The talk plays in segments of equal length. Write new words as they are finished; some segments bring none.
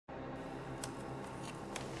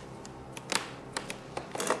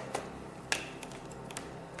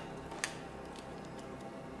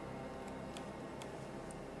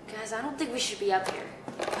Guys, I don't think we should be up here.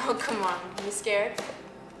 Oh, come on. You scared?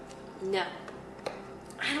 No.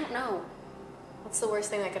 I don't know. What's the worst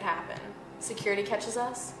thing that could happen? Security catches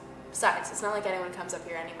us? Besides, it's not like anyone comes up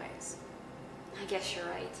here anyways. I guess you're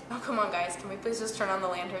right. Oh, come on, guys. Can we please just turn on the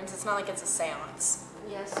lanterns? It's not like it's a seance.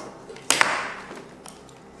 Yes.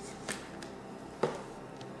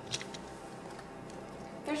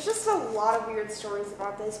 There's just a lot of weird stories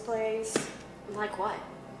about this place. Like what?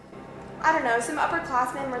 I don't know, some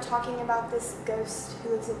upperclassmen were talking about this ghost who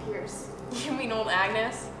lives in Pierce. You mean old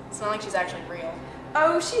Agnes? It's not like she's actually real.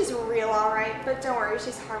 Oh, she's real alright, but don't worry,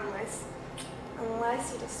 she's harmless.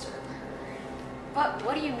 Unless you disturb her. But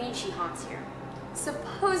what do you mean she haunts here?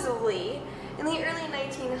 Supposedly, in the early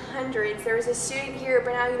 1900s, there was a student here at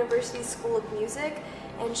Brenau University School of Music,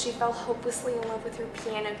 and she fell hopelessly in love with her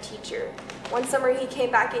piano teacher. One summer he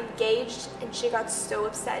came back engaged, and she got so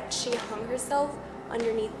upset she hung herself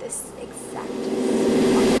underneath this exact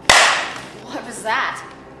spot. What was that?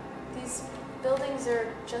 These buildings are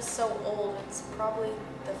just so old, it's probably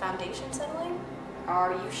the foundation settling.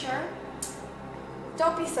 Are you sure?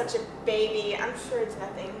 Don't be such a baby. I'm sure it's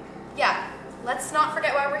nothing. Yeah, let's not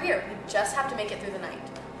forget why we're here. We just have to make it through the night.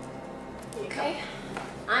 Here you Okay.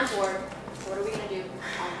 I'm bored. What are we gonna do?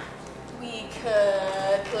 We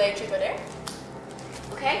could play Truth or Dare.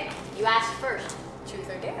 Okay, you asked first. Truth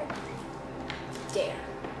or Dare. Dare.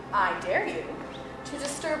 I dare you to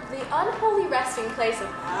disturb the unholy resting place of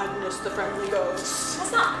Agnes the Friendly Ghost.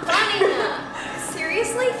 That's not funny.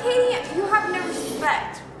 Seriously, Katie? You have no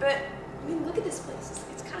respect, but I mean, look at this place.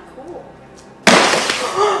 It's kind of cool.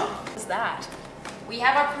 What's that? We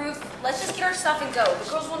have our proof. Let's just get our stuff and go. The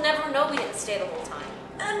girls will never know we didn't stay the whole time.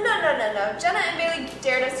 No. Jenna and Bailey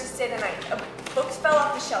dared us to stay the night. Books fell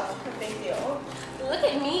off the shelf. No big deal. Look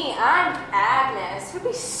at me. I'm Agnes. Who'd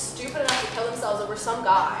be stupid enough to kill themselves over some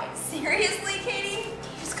guy? Seriously, Katie? Can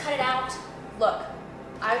you just cut it out? Look,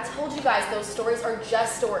 I told you guys those stories are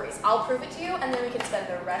just stories. I'll prove it to you, and then we can spend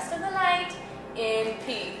the rest of the night in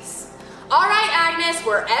peace. All right, Agnes,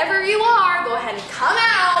 wherever you are, go ahead and come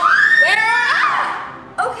out. Where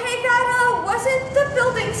are Okay, that wasn't the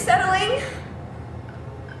building settling.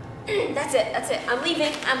 That's it. I'm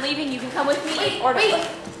leaving. You can come with me. Wait, or wait. not.